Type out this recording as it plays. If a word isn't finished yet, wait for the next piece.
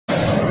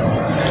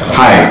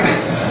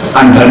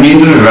I'm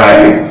Dharmendra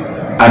Rai.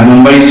 I'm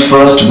Mumbai's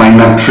first mind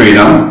map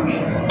trainer.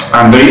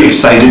 I'm very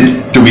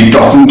excited to be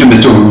talking to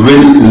Mr.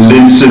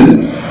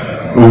 Linssen.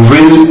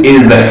 Will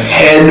is the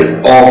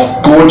head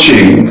of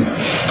coaching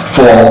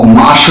for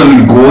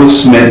Marshall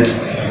Goldsmith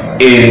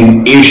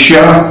in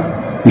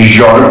Asia,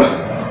 Europe,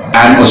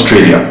 and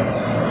Australia.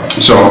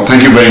 So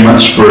thank you very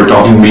much for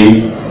talking to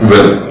me,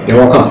 Will. You're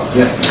welcome.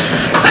 Yeah.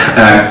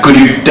 Could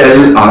you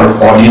tell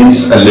our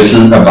audience a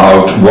little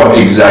about what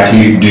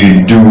exactly do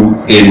you do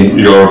in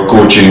your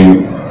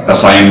coaching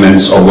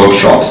assignments or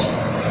workshops?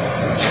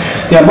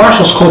 Yeah,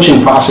 Marshall's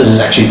coaching process is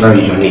actually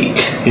very unique,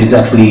 is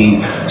that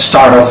we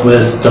start off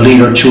with the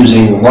leader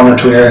choosing one or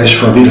two areas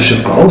for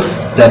leadership growth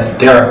that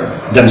they're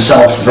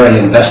themselves very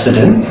invested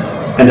in,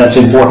 and that's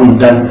important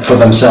then for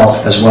themselves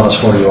as well as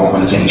for the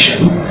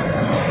organization.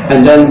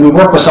 And then we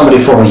work with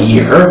somebody for a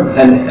year,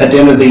 and at the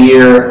end of the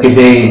year, if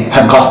they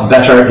have got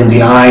better in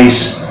the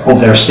eyes of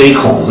their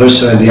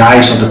stakeholders, or in the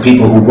eyes of the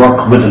people who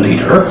work with the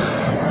leader,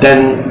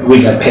 then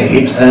we get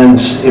paid. And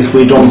if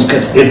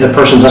the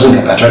person doesn't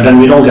get better, then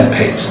we don't get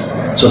paid.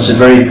 So it's a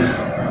very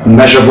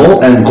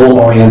measurable and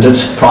goal-oriented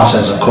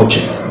process of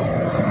coaching.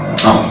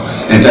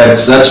 Oh, and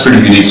that's pretty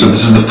unique. So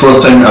this is the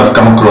first time I've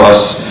come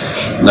across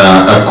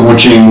a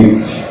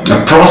coaching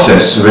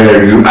process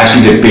where you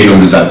actually get paid on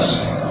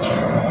results.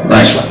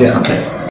 That's right. Yeah. Okay.